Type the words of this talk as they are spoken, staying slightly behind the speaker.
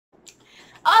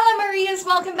Ola Marias!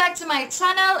 Welcome back to my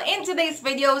channel. In today's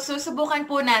video, susubukan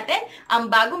po natin ang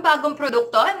bagong-bagong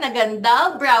produkto na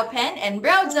Gandoll Brow Pen and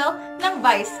Brow Gel ng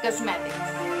Vice Cosmetics.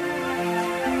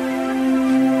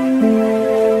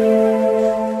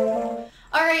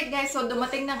 Alright guys, so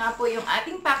dumating na nga po yung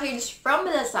ating package from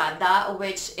Lazada,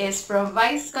 which is from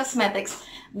Vice Cosmetics.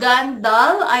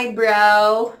 Gandoll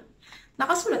Eyebrow...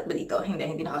 Nakasulat ba dito?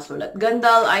 Hindi nakasulat.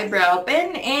 Gandoll Eyebrow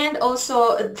Pen and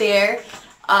also their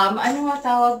ano nga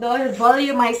tawag doon?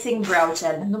 Volumizing Brow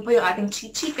Gel. Nandun po yung ating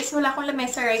chichi kasi wala akong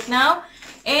lamesa right now.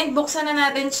 And buksan na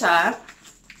natin siya.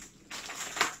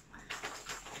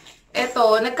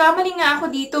 Ito, nagkamali nga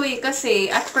ako dito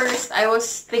kasi at first I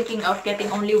was thinking of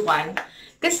getting only one.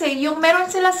 Kasi yung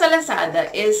meron sila sa Lazada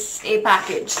is a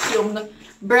package. Yung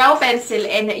brow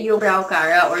pencil and yung brow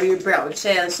cara or yung brow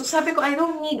gel. So sabi ko, I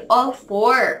don't need all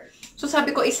four. So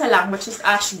sabi ko, isa lang, which is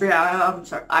ash brown.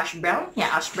 Sorry, ash brown?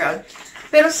 Yeah, ash brown.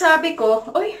 Pero sabi ko,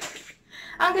 uy,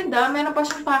 ang ganda. Meron pa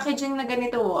siyang packaging na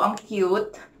ganito. Ang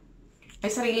cute.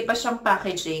 May sarili pa siyang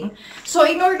packaging. So,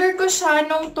 in-order ko siya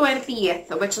nung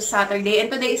 20th, which is Saturday. And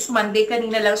today is Monday.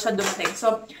 Kanina lang siya dumating.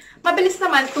 So, mabilis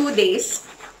naman, 2 days.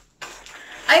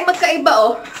 Ay, magkaiba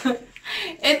oh.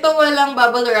 Ito walang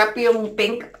bubble wrap yung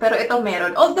pink. Pero ito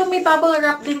meron. Although may bubble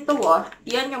wrap din to oh.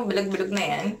 Yan yung bilog-bilog na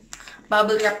yan.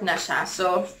 Bubble wrap na siya.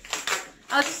 So,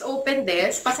 I'll just open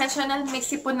this. Pasensya na, may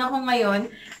sipon ako ngayon.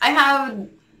 I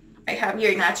have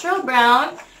your natural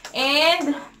brown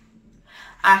and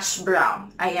ash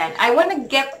brown. Ayan. I wanna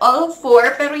get all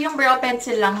four, pero yung brow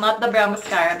pencil lang, not the brow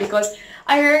mascara, because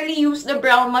I rarely use the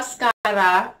brow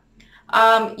mascara.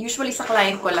 Usually sa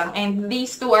client ko lang. And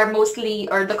these two are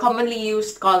mostly, or the commonly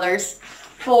used colors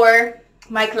for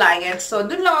my clients. So,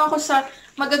 dun lang ako sa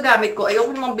magagamit ko.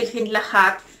 Ayoko namang bilhin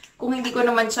lahat kung hindi ko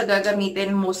naman siya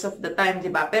gagamitin most of the time, di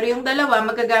ba? Pero yung dalawa,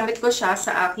 magagamit ko siya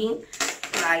sa aking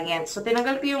client. So,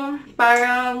 tinanggal ko yung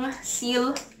parang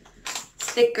seal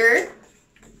sticker.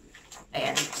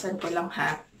 Ayan, buksan ko lang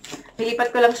ha.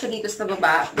 Nilipat ko lang siya dito sa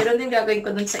baba. Pero din gagawin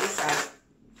ko dun sa isa.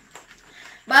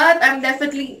 But, I'm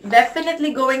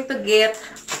definitely going to get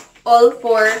all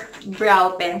four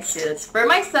brow pencils for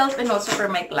myself and also for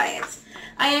my clients.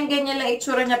 Ayan, ganyan lang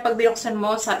itsura niya pag binuksan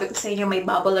mo. Sabi ko sa inyo, may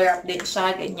bubble wrap din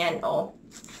siya. Ganyan, oh.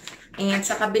 And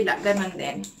sa kabila, ganun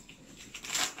din.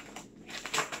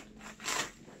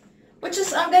 Which is,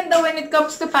 ang ganda when it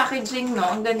comes to packaging, no?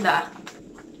 Ang ganda.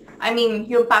 I mean,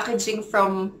 yung packaging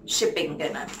from shipping,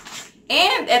 ganun.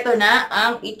 And, eto na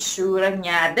ang itsura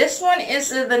niya. This one is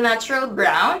the natural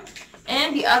brown.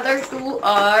 And the other two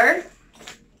are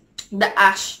the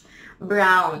ash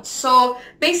brown. So,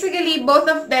 basically, both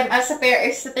of them as a pair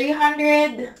is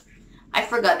 300... I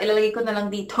forgot. Ilalagay ko na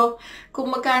lang dito. Kung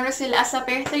magkano sila as a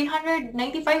pair. 395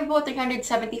 o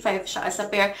 375 siya as a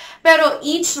pair. Pero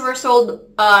each were sold,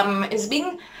 is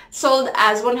being sold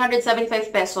as 175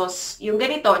 pesos. Yung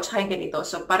ganito, tsaka yung ganito.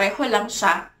 So, pareho lang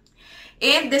siya.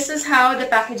 And this is how the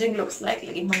packaging looks like.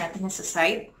 Lagay mo natin sa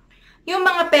side. Yung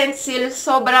mga pencil,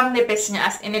 sobrang nipis niya.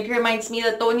 As in, it reminds me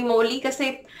of Tony Moly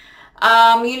kasi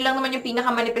yun lang naman yung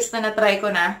pinakamanipis na na-try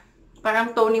ko na.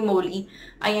 Parang Tony Moly.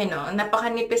 Ayan o,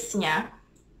 napakanipis niya.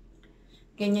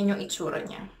 Ganyan yung itsura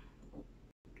niya.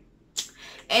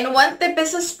 And one tip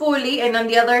is a spoolie and on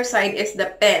the other side is the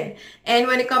pen. And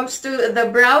when it comes to the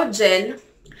brow gel,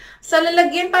 sa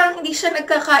lalagyan parang hindi siya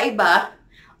nagkakaiba.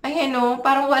 Ayan o,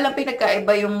 parang walang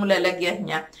pinagkaiba yung lalagyan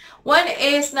niya. One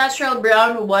is natural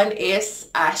brown, one is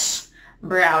ash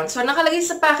brown. So, nakalagay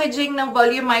sa packaging ng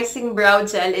volumizing brow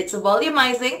gel. It's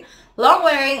volumizing, long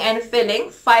wearing, and filling.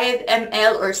 5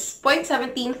 ml or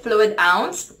 0.17 fluid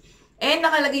ounce. And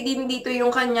nakalagay din dito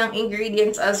yung kanyang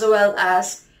ingredients as well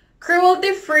as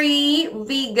cruelty-free,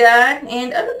 vegan,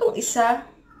 and ano tong isa?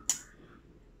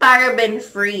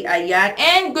 Paraben-free. Ayan.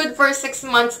 And good for 6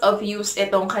 months of use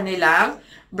itong kanilang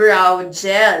brow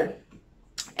gel.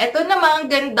 Ito namang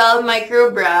Gandoll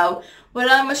Micro Brow.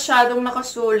 Wala masyadong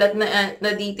nakasulat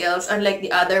na details unlike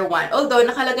the other one. Although,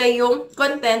 nakalagay yung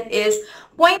content is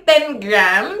 0.10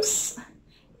 grams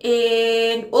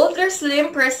in ultra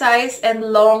slim, precise, and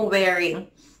long wearing.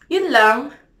 Yun lang.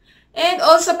 And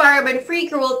also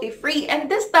paraben-free, cruelty-free. And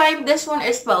this time, this one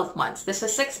is 12 months. This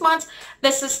is 6 months.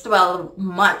 This is 12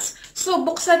 months. So,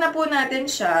 buksan na po natin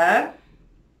siya.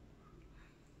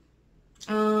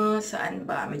 Saan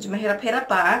ba? Medyo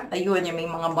mahirap-hirap pa. Ayun, yung may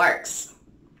mga marks.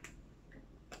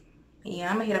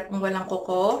 Ayan, mahirap kung walang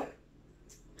kuko.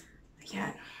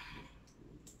 Ayan.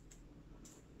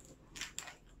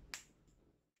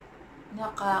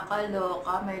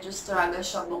 Nakakaloka. Medyo struggle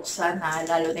siya buksan na.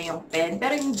 Lalo na yung pen.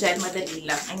 Pero yung gel, madali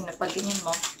lang. Ayun, pag ganyan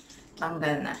mo,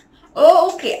 tanggal na.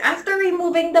 Oh, okay. After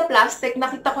removing the plastic,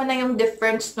 nakita ko na yung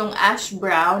difference nung ash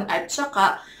brown at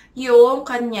saka yung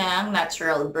kanyang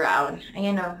natural brown.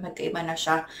 Ayan o, nagkaiba na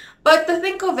siya. But to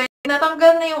think of it,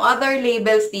 natanggal na yung other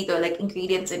labels dito, like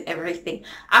ingredients and everything.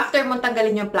 After mo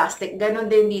tanggalin yung plastic,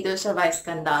 ganun din dito sa Vice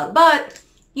Gandoll. But,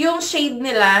 yung shade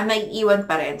nila, naiiwan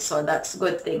pa rin. So, that's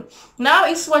good thing. Now,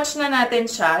 iswatch na natin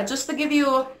siya. Just to give you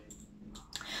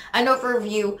an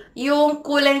overview, yung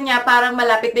kulay niya parang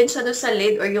malapit din siya doon sa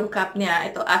lid or yung cap niya.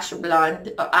 Ito, ash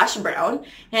blonde, ash brown,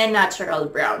 and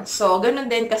natural brown. So, ganun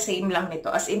din, ka-same lang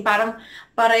nito. As in, parang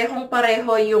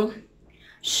parehong-pareho yung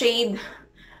shade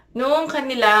nung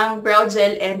kanilang brow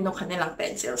gel and nung kanilang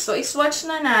pencil. So, iswatch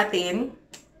na natin.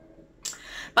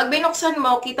 Pag binuksan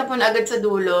mo, kita po na agad sa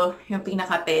dulo yung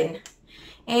pinaka-pen.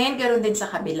 And ganoon din sa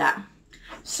kabila.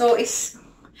 So,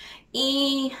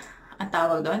 ang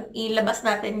tawag doon, ilabas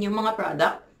natin yung mga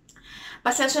product.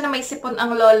 Pasensya na may sipon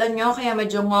ang lola nyo, kaya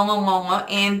medyo ngongo-ngongo.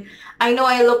 And I know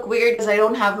I look weird because I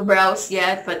don't have brows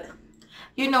yet, but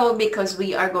you know, because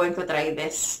we are going to try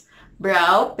this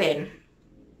brow pen.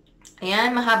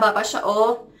 Ayan, mahaba pa siya.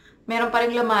 Oh, meron pa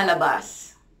rin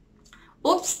lumalabas.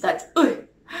 Oops,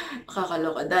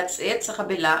 nakakaloka. That's it. Sa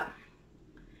kabila.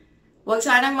 Huwag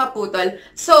sanang maputol.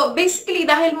 So, basically,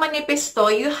 dahil manipis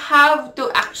to, you have to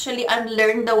actually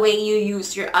unlearn the way you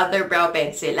use your other brow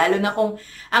pencil. Lalo na kung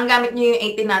ang gamit nyo yung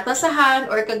 18 natasahan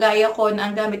or kagaya ko na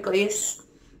ang gamit ko is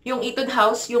yung Etude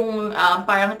House, yung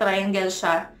parang triangle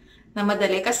siya na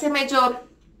madali. Kasi medyo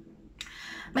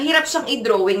mahirap siyang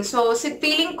i-drawing. So,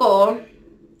 feeling ko,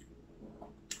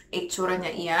 itsura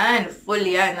niya yan. Full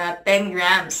yan na 10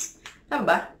 grams. Tama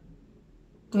ba?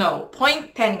 No,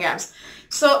 0.10 grams.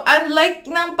 So, unlike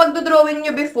ng pagdodrawing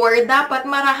nyo before, dapat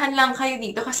marahan lang kayo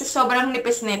dito kasi sobrang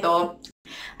nipis nito.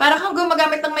 Para kang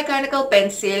gumagamit ng mechanical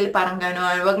pencil, parang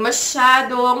gano'n. Huwag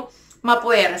masyadong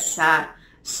mapuwersa.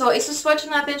 So, isuswatch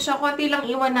natin siya. Kunti lang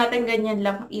iwan natin, ganyan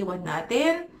lang iwan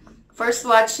natin. For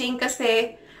swatching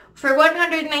kasi for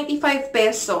 195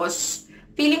 pesos,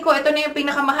 feeling ko ito na yung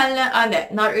pinakamahal na,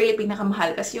 not really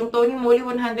pinakamahal kasi yung Tony Moly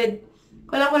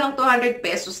 100, kulang 200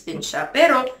 pesos din siya.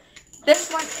 Pero, this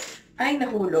one, ay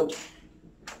nahulog,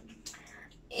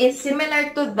 is similar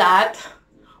to that,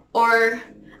 or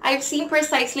I've seen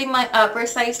precisely my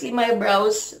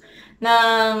brows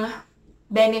ng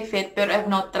Benefit, pero I've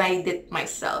not tried it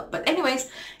myself. But anyways,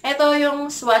 ito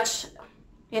yung swatch.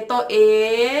 Ito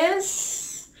is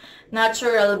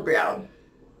natural brown.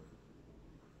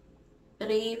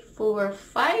 3, 4,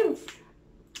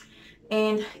 5.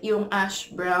 And yung ash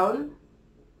brown.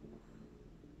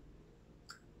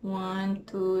 1,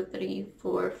 2, 3,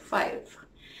 4,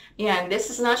 5. Yan, this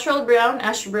is natural brown,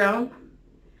 ash brown.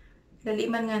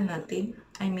 Laliman nga natin.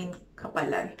 I mean,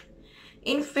 kapalan.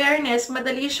 In fairness,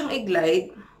 madali siyang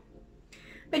i-glide.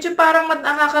 Medyo parang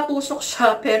nakakatusok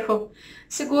siya, pero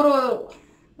siguro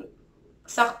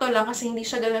sakto lang kasi hindi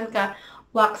siya ganun ka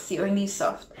waxy or hindi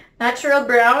soft. Natural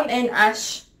brown and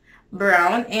ash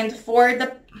brown. And for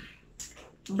the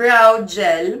brow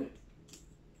gel,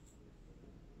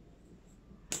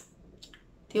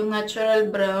 yung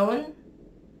natural brown.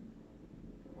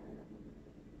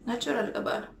 Natural ka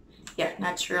ba? Yeah,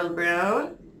 natural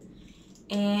brown.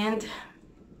 And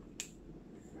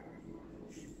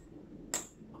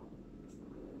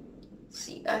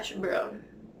see, ash brown.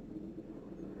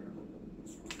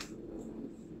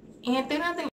 And tingnan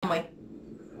natin yung amoy.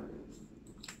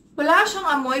 Wala siyang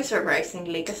amoy,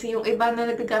 surprisingly. Kasi yung iba na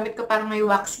nagagamit ko parang may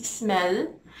waxy smell.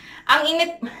 Ang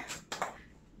init.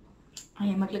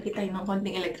 Ay, maglagay tayo ng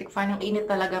konting electric fan. Ang init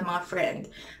talaga, mga friend.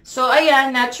 So,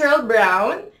 ayan, natural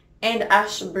brown and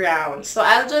ash brown. So,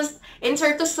 I'll just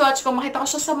insert to swatch kung makita ko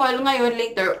siya sa mall ngayon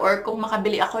later or kung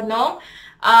makabili ako nung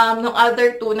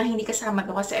other two na hindi kasama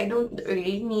ko kasi I don't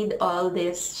really need all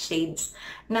these shades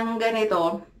ng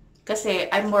ganito kasi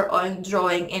I'm more on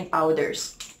drawing in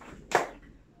powders.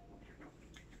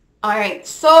 Alright,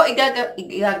 so,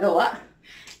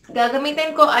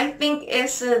 gagamitin ko, I think,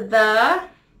 is the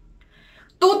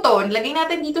two-tone. Lagay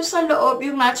natin dito sa loob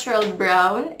yung natural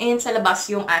brown and sa labas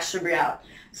yung ash brown.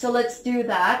 So, let's do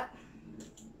that.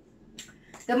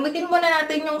 Gamitin muna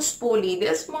natin yung spoolie.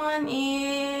 This one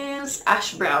is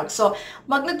ash brown. So,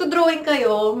 pag nagdo-drawing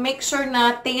kayo, make sure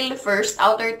na tail first,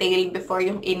 outer tail, before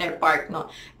yung inner part, no?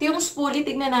 Ito yung spoolie,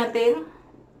 tignan natin.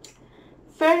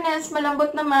 Fairness,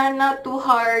 malambot naman, not too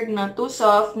hard, not too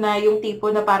soft, na yung tipo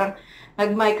na parang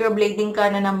nag-microblading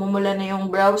ka na namumula na yung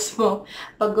brows mo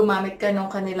pag gumamit ka ng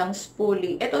kanilang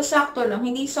spoolie. Ito sakto lang,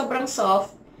 hindi sobrang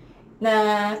soft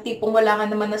na tipong wala ka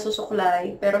naman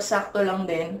nasusuklay, pero sakto lang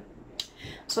din.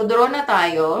 So, draw na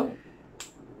tayo.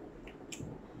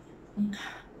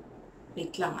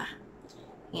 Wait lang ah.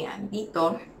 Ayan,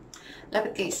 dito.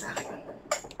 Lapit kayo sa akin.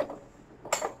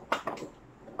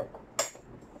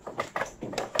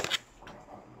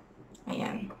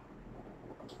 Ayan.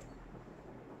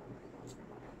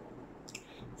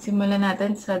 Simulan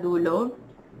natin sa dulo.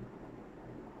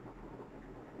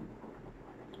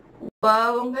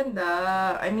 Wow, ang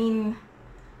ganda. I mean,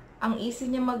 ang easy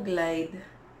niya mag-glide.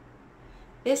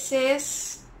 This is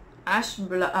ash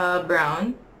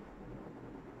brown.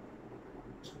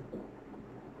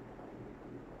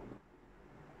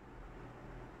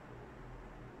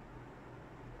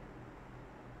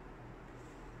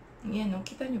 Yan, no?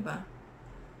 Kita nyo ba?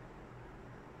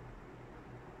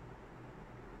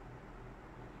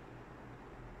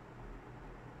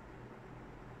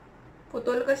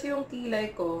 Putol kasi yung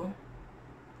kilay ko.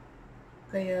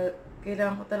 Kaya,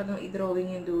 kailangan ko talagang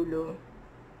i-drawing yung dulo.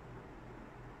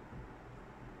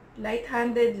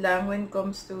 Light-handed lang when it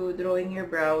comes to drawing your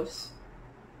brows.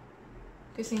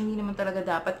 Kasi hindi naman talaga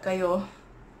dapat kayo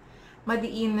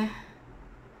madiin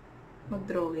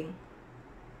mag-drawing.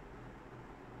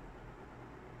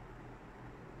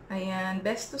 Ayan.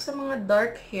 Best to sa mga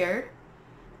dark hair.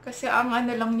 Kasi ang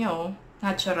ano lang niya, oh,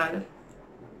 natural.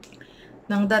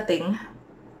 Ng dating.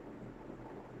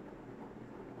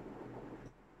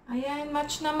 Ayan,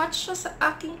 match na match siya sa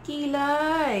aking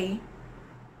kilay.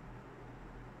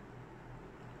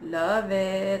 Love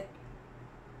it.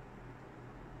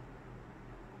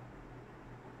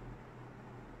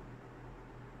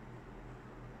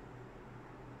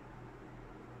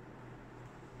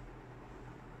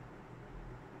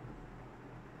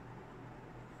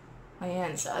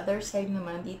 Ayan, sa other side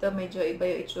naman, dito medyo iba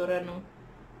yung itsura ng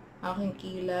aking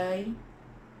kilay.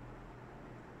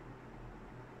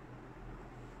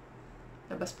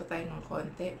 Labas pa tayo ng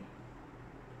konti.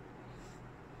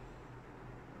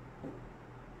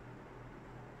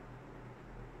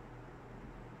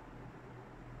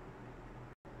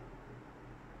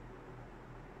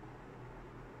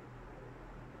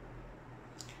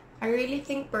 I really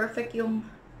think perfect yung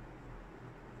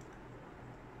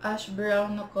ash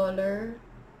brown na color.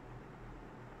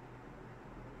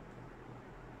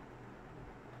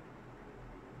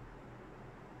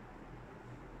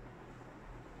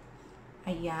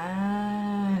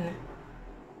 Ayan.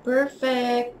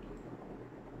 Perfect.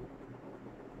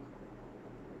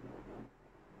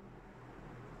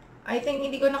 I think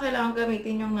hindi ko na kailangan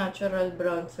gamitin yung natural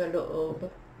brown sa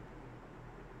loob.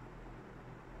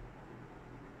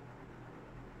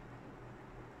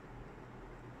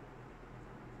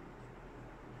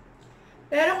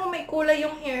 Pero kung may kulay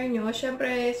yung hair nyo,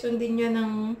 syempre sundin nyo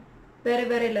ng very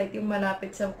light yung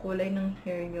malapit sa kulay ng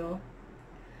hair nyo.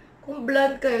 Kung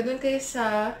blonde kayo, dun kayo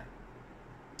sa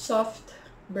soft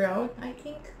brown, I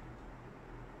think.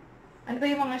 Ano ba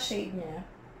yung mga shade niya?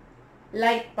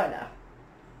 Light pala.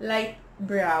 Light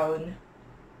brown.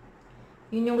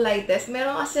 Yun yung lightest.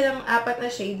 Meron kasi silang 4 na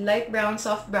shade. Light brown,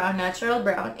 soft brown, natural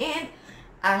brown, and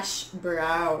ash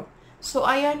brown. So,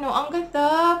 ayan no. Ang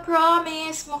ganda.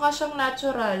 Promise. Mukha siyang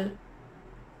natural.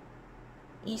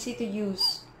 Easy to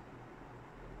use.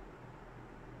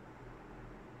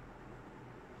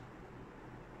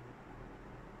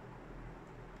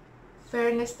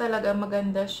 Fairness talaga,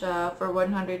 maganda siya for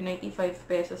 195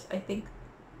 pesos. I think,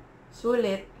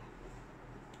 sulit.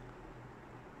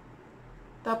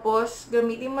 Tapos,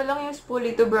 gamitin mo lang yung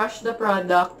spoolie to brush the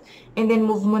product and then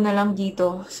move mo na lang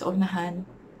dito sa unahan.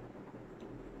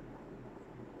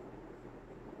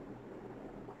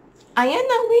 Ayan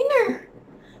na, winner!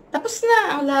 Tapos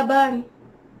na ang laban.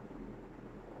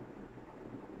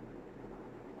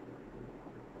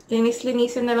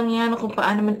 Linis-linisin na lang yan kung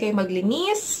paano man kayo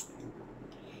maglinis.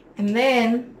 And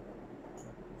then,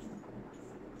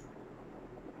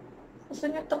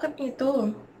 saan yung takip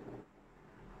nito?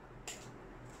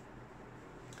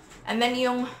 And then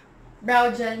yung brow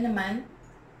gel naman,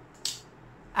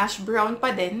 ash brown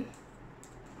pa din.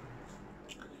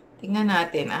 Tingnan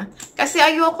natin ah. Kasi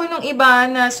ayoko nung iba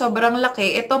na sobrang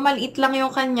laki. Ito maliit lang yung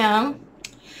kanyang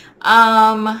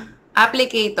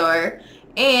applicator.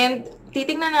 And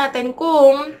titingnan natin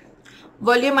kung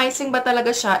volumizing ba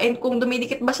talaga siya and kung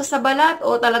dumidikit ba siya sa balat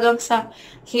o talagang sa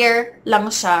hair lang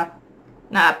siya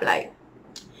na-apply.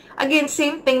 Again,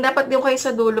 same thing. Dapat din kayo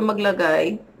sa dulo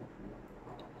maglagay.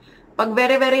 Pag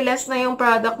very less na yung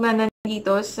product na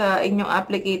nandito sa inyong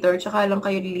applicator, tsaka lang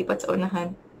kayo lilipat sa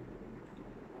unahan.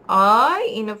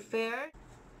 Ay,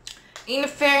 in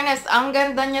fairness, ang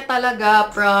ganda niya talaga,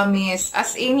 promise.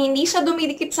 As in, hindi siya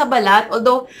dumidikit sa balat.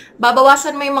 Although,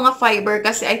 babawasan mo yung mga fiber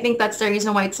kasi I think that's the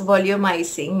reason why it's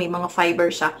volumizing. May mga fiber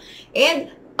siya.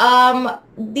 And,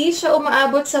 di siya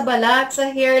umaabot sa balat. Sa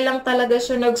hair lang talaga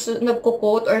siya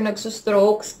nagko-coat or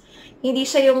nagsustrokes. Hindi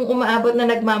siya yung umaabot na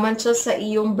nagmamantsa sa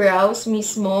iyong brows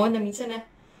mismo, na minsan na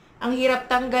ang hirap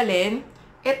tanggalin.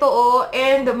 Ito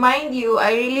and mind you,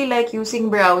 I really like using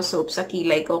brow soap sa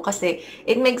kilay ko kasi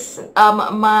it makes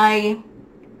my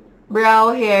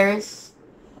brow hairs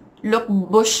look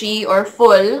bushy or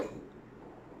full.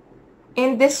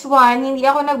 And this one, hindi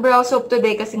ako nag-brow soap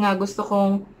today kasi nga gusto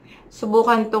kong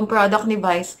subukan tong product ni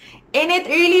Vice. And it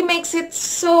really makes it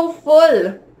so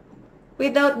full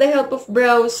without the help of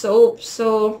brow soap.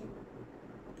 So,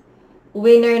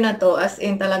 winner na to, as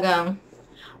in talagang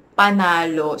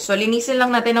panalo. So, linisin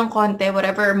lang natin ng konti,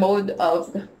 whatever mode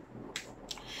of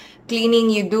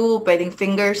cleaning you do. Pwedeng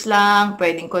fingers lang,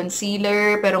 pwedeng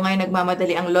concealer, pero ngayon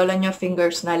nagmamadali ang lola nyo,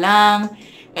 fingers na lang.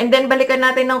 And then, balikan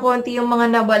natin ng konti yung mga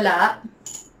nawala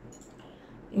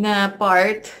na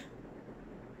part.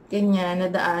 Ganyan,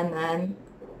 nadaanan.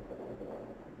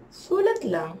 Sulat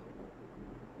lang.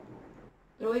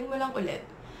 Drawing mo lang ulit.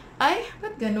 Ay,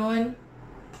 ba't ganun?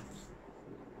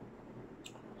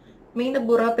 May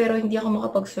nabura pero hindi ako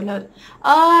makapagsulat.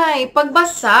 Ay,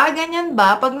 pagbasa, ganyan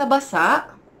ba? Pag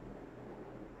nabasa,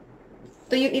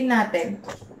 tuyuin natin.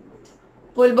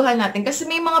 Pulbohan natin. Kasi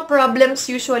may mga problems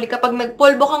usually kapag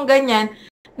nagpulbo kang ganyan,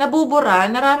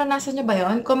 nabubura, nararanasan nyo ba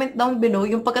yun? Comment down below.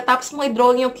 Yung pagkatapos mong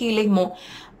i-drawing yung kilay mo,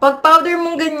 pag powder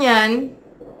mong ganyan,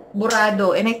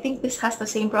 burado. And I think this has the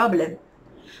same problem.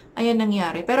 Ayan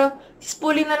nangyari. Pero,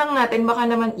 spoolie na lang natin. Baka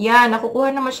naman, yan,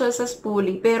 nakukuha naman siya sa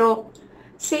spoolie. Pero,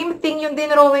 same thing yung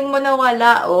dinrawing mo na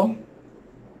wala, oh.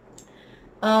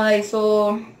 Okay,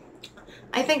 so,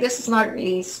 I think this is not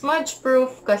really smudge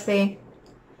proof kasi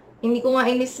hindi ko nga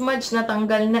ini-smudge,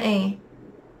 natanggal na eh.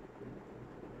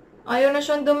 Ayaw na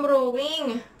siyang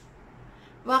dumrawing.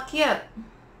 Bakit?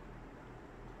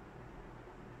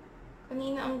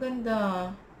 Kanina ang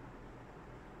ganda.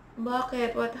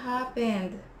 Bakit? What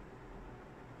happened?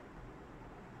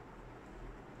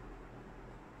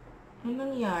 Ano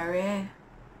nangyari?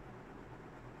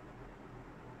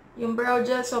 Yung brow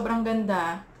gel, sobrang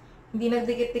ganda. Hindi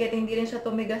nagdikit-dikit, hindi rin siya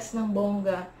tumigas ng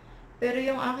bongga. Pero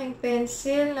yung aking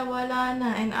pencil, nawala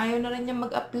na. And ayaw na rin niya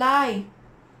mag-apply.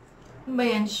 Ano ba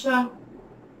yan siya?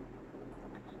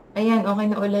 Ayan, okay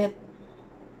na ulit.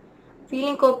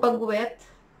 Feeling ko pag wet,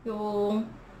 yung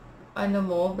ano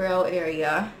mo, brow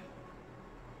area.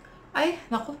 Ay,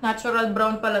 naku, natural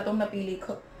brown pala itong napili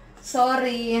ko.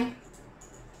 Sorry.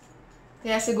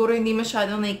 Kaya siguro hindi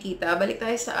masyadong nakikita. Balik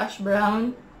tayo sa ash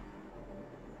brown.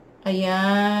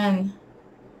 Ayan.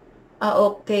 Ah,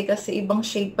 okay. Kasi ibang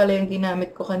shade pala yung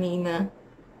ginamit ko kanina.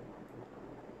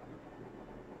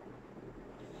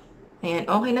 Ayan.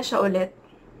 Okay na siya ulit.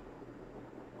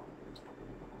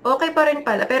 Okay pa rin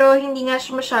pala. Pero hindi nga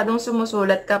siya masyadong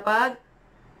sumusulat kapag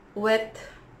wet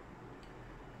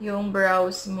yung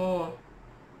brows mo.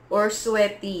 Or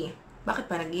sweaty. Bakit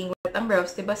pa naging wet ang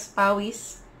brows? Diba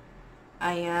pawis?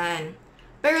 Ayan.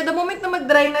 Pero the moment na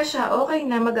mag-dry na siya, okay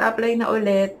na. Mag-a-apply na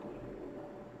ulit.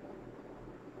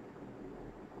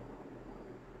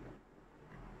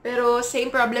 Pero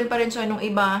same problem pa rin siya nung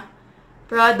iba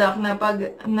product na pag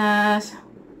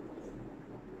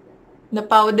na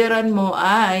powderan mo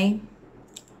ay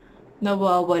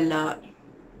nawawala.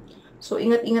 So,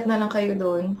 ingat-ingat na lang kayo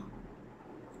doon.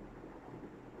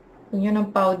 Kung yun ang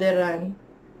powderan,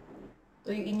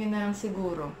 tuyuin nyo na lang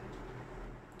siguro.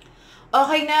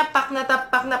 Okay na, pak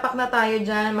na tayo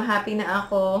dyan. Mahappy na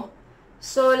ako.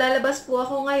 So, lalabas po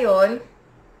ako ngayon.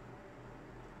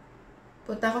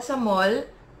 Punta ako sa mall.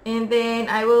 And then,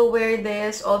 I will wear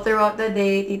this all throughout the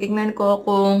day. Titignan ko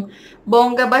kung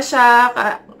bongga ba siya,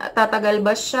 tatagal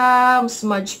ba siya,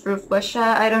 smudge proof ba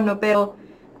siya, I don't know. Pero,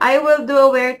 I will do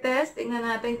a wear test. Tingnan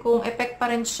natin kung effect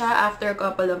pa rin siya after a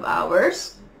couple of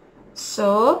hours.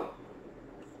 So,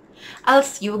 I'll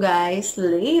see you guys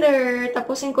later.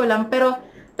 Tapusin ko lang. Pero,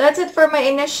 that's it for my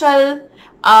initial,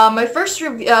 my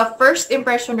first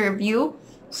impression review.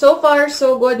 So far,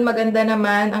 so good. Maganda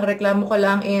naman. Ang reklamo ko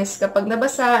lang is kapag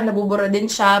nabasa, nabubura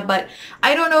din siya. But,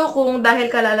 I don't know kung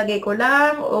dahil kalalagay ko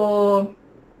lang o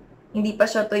hindi pa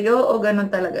siya tuyo o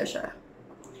ganun talaga siya.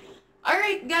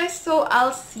 Alright guys, so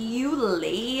I'll see you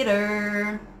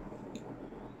later.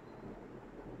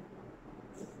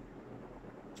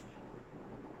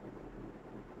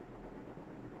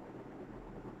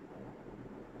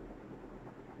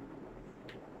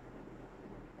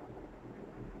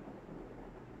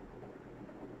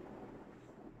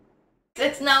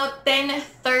 It's now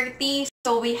 10:30,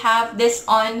 so we have this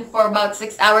on for about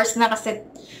 6 hours na kasi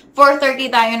 4:30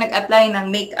 tayo nag-apply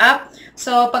ng makeup.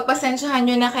 So, pagpasensyahan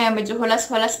nyo na kaya medyo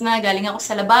hulas-hulas na, galing ako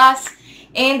sa labas.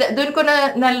 And doon ko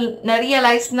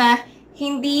na-realize na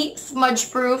hindi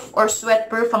smudge-proof or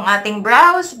sweat-proof ang ating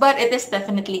brows, but it is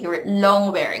definitely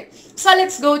long-wearing. So,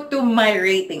 let's go to my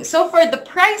rating. So, for the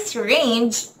price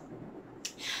range,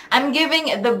 I'm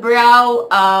giving the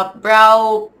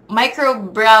micro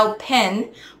brow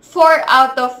pen 4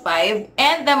 out of 5,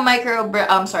 and the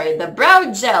the brow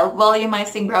gel,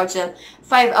 volumizing brow gel,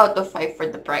 5 out of 5 for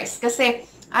the price. Kasi,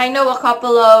 I know a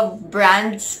couple of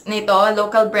brands nito,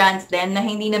 local brands din, na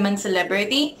hindi naman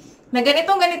celebrity, na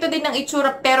ganito din ang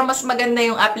itsura, pero mas maganda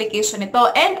yung application nito,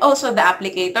 and also the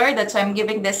applicator. That's why I'm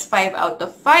giving this 5 out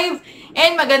of 5,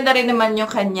 and maganda rin naman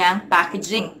yung kanyang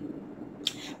packaging.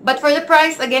 But for the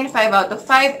price, again, 5 out of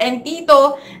 5, and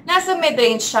dito, nasa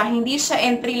mid-range siya, hindi siya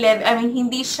entry level,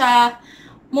 hindi siya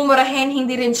mumurahin,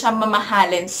 hindi rin siya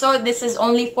mamahalin. So, this is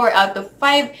only 4 out of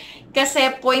 5, kasi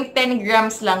 0.10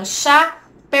 grams lang siya,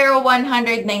 pero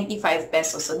 195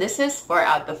 pesos. So, this is 4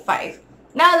 out of 5.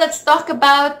 Now, let's talk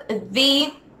about the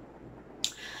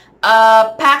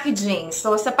packaging.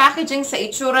 So, sa packaging, sa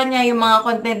itsura niya, yung mga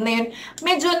content na yun,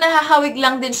 medyo nahahawig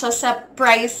lang din siya sa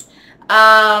price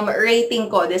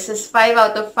rating ko. This is 5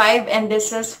 out of 5 and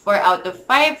this is 4 out of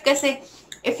 5. Kasi,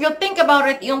 if you think about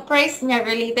it, yung price niya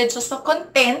related siya sa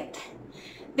content,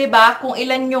 diba? Kung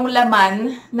ilan yung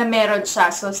laman na meron siya.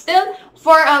 So, still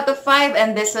 4 out of 5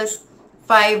 and this is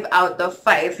 5 out of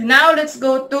 5. Now, let's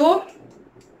go to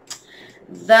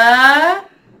the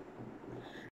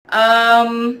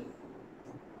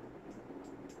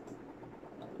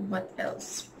what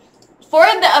else? For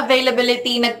the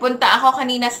availability, nagpunta ako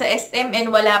kanina sa SM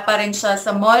and wala pa rin siya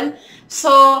sa mall.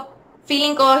 So,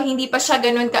 feeling ko hindi pa siya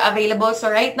ganun ka-available. So,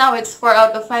 right now, it's 4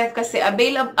 out of 5 kasi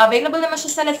available naman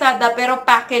siya sa Lazada, pero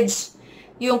package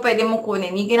yung pwede mong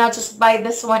kunin. You cannot just buy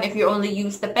this one if you only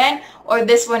use the pen, or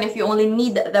this one if you only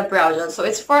need the brow gel. So,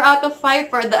 it's 4 out of 5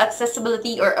 for the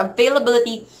accessibility or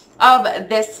availability of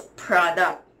this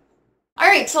product.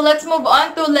 Alright, so let's move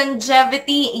on to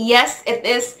longevity. Yes, it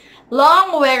is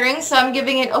long wearing, so I'm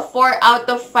giving it a 4 out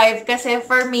of 5 kasi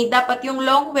for me, dapat yung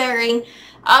long wearing,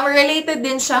 related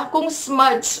din siya kung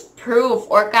smudge proof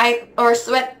or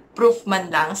sweat proof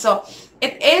man lang. So,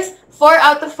 it is 4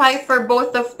 out of 5 for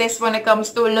both of this when it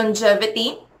comes to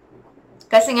longevity.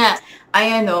 Kasi nga,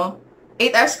 ayan o,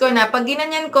 8 hours ko na. Pag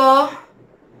ginanyan ko,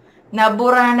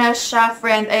 nabura na siya,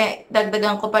 friend. Ay,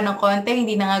 dagdagan ko pa ng konti.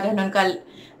 Hindi na nga ganun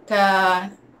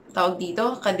tawag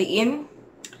dito, kadiin.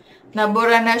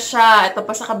 Nabura na siya. Ito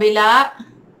pa sa kabila.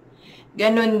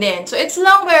 Ganun din. So, it's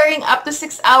long wearing up to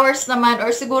 6 hours naman, or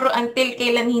siguro until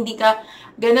kailan hindi ka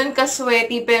ganun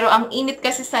ka-sweaty. Pero ang init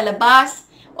kasi sa labas,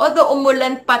 although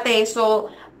umulan pati, so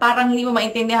parang hindi mo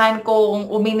maintindihan kung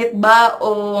uminit ba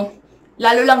o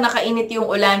lalo lang nakainit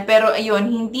yung ulan. Pero ayun,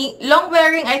 hindi long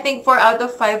wearing, I think 4 out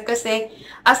of 5 kasi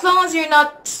as long as you're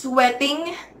not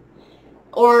sweating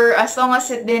or as long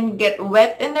as it didn't get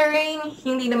wet in the rain,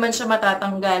 hindi naman siya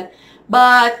matatanggal.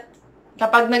 But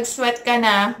kapag nag-sweat ka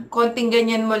na, konting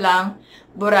ganyan mo lang,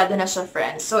 burado na siya,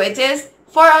 friends. So it is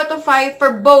 4 out of 5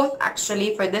 for both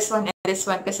actually, for this one and this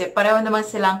one, kasi pareho naman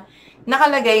silang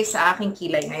nakalagay sa aking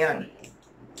kilay ngayon.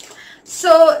 So,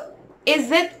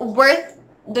 is it worth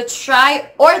the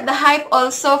try or the hype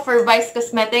also for Vice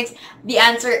Cosmetics? The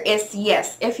answer is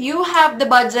yes. If you have the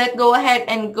budget, go ahead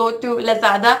and go to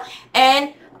Lazada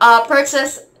and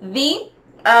purchase the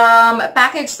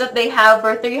package that they have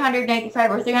for 395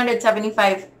 or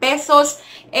 375 pesos,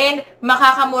 and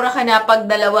makakamura ka na pag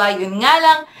dalawa. Yun nga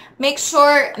lang, make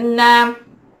sure na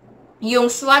yung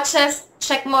swatches,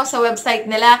 check mo sa website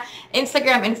nila,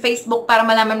 Instagram and Facebook, para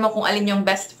malaman mo kung alin yung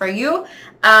best for you.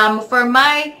 For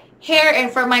my hair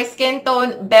and for my skin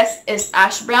tone, best is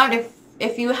ash brown.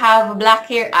 If you have black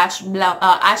hair, ash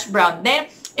brown.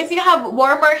 Then, if you have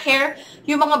warmer hair,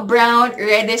 yung mga brown,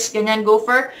 reddish, ganyan, go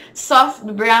for soft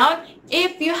brown.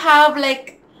 If you have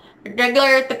like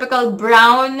regular, typical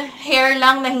brown hair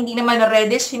lang na hindi naman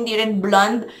reddish, hindi rin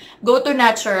blonde, go to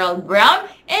natural brown.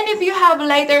 And if you have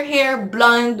lighter hair,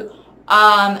 blonde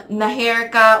na hair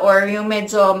ka, or yung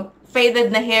medyo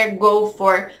faded na hair, go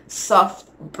for soft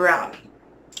brown.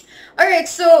 Alright,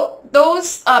 so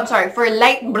those, for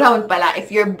light brown pala, if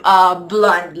you're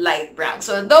blonde, light brown.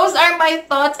 So those are my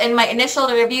thoughts and my initial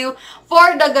review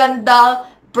for the Gandoll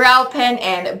brow pen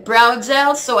and brow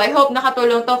gel. So I hope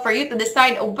nakatulong to for you to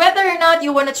decide whether or not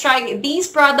you want to try these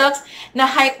products na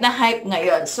hype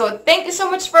ngayon. So thank you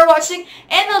so much for watching,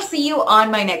 and I'll see you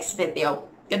on my next video.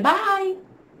 Goodbye!